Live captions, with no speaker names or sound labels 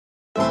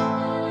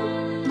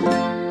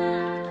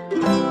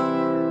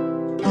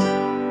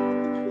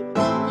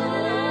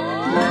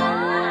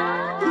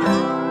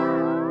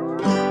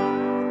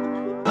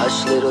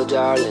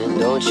darling,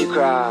 don't you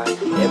cry.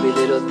 Every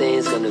little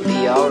thing's gonna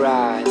be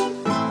alright.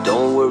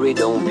 Don't worry,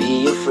 don't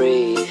be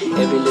afraid.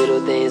 Every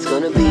little thing's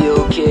gonna be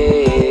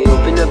okay.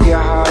 Open up your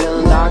heart,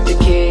 unlock the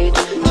cage.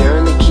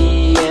 Turn the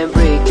key and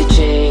break the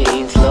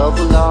chains. Love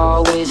will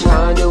always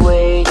find a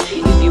way.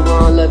 If you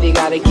want love, you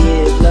gotta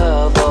give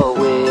love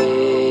away.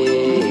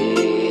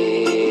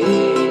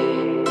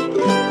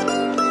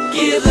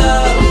 Give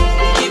love,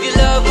 give your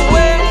love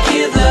away.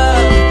 Give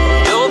love,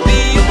 don't be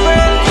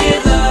afraid.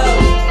 Give love,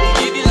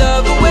 give your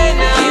love away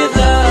now. Give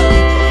love,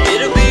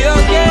 it'll be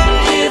okay.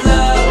 Give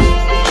love,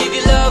 give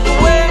your love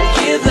away.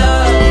 Give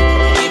love,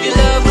 give your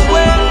love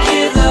away.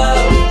 Give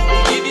love,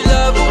 give your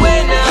love away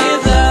now.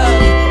 Give love,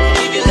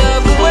 give your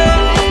love away.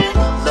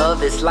 Love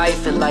is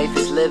life and life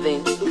is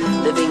living.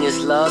 Living is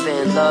love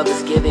and love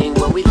is giving.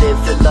 When we live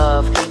for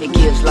love, it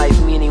gives life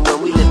meaning.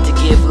 When we live to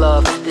give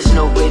love, there's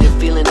no greater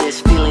feeling.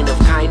 This feeling of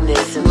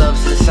kindness and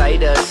love's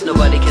inside us.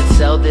 Nobody can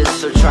sell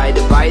this or try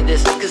to buy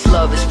this, cause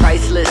love is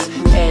priceless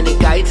and it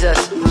guides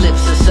us,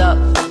 lifts us up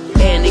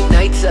and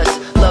ignites us.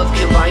 Love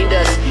can bind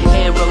us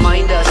and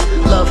remind us.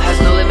 Love has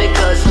no limit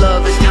cause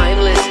love is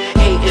timeless.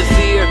 Hate and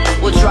fear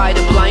will try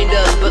to blind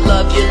us, but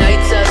love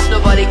unites us.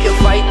 Nobody can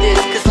fight this,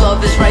 cause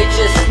love is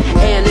righteous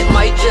and it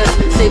might just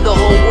save the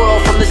whole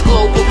world from this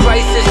global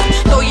crisis.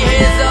 Just throw your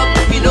hands up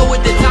if you know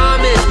what the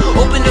time is.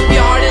 Open up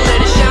your heart and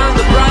let it shine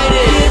the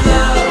brightest. Give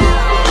love,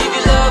 give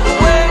your love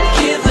away.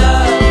 Give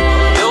love,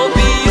 don't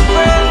be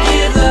afraid.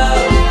 Give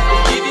love,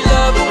 give your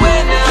love away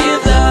now.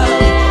 Give love,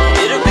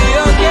 it'll be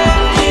okay.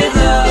 Give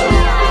love,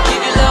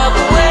 give your love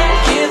away.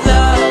 Give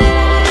love,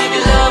 give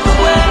your love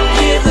away.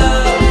 Give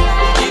love,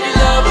 give your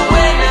love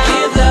away now.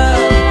 Give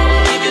love,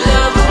 give your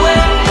love away.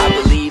 I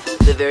believe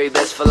the very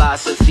best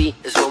philosophy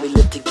is when we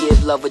live to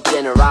give love with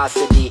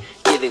generosity,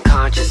 giving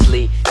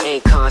consciously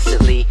and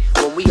constantly.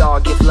 When we all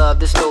give love,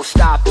 there's no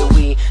stopping.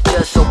 We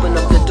just open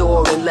up the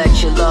door and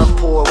let your love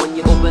pour. When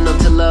you open up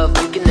to love,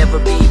 you can never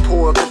be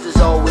poor, cause there's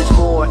always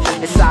more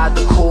inside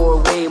the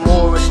core. Way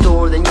more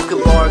restored than you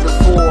can bargain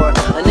for.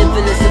 An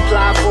infinite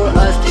supply for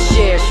us to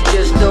share. So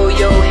just throw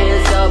your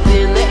hands up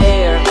in the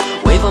air,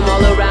 wave them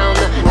all around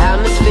the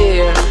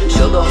atmosphere.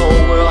 Show the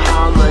whole world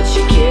how much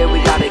you care.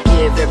 We gotta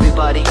give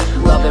everybody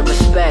love and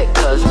respect,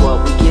 cause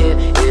what we give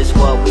is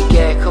what we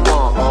get. Come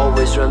on,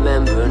 always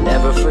remember,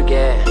 never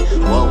forget.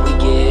 What we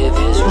give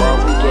is what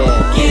we get.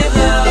 Give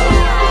love,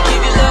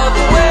 give your love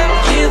away.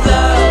 Give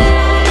love,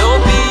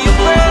 don't be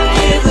afraid.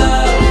 Give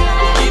love,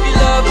 give your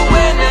love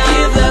away now.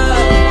 Give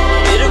love,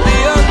 it'll be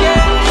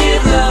okay.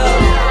 Give love,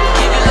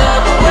 give your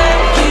love away.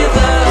 Give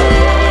love,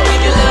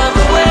 give your love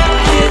away.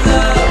 Give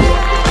love,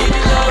 give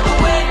your love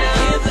away now.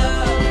 Give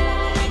love,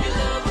 give your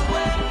love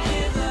away.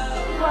 Give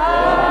love.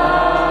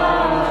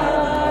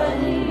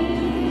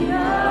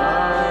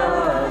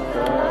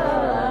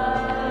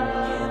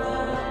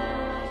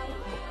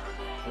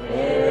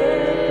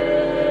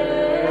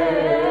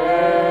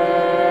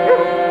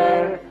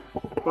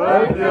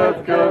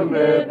 Пътят към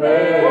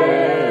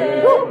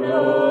небето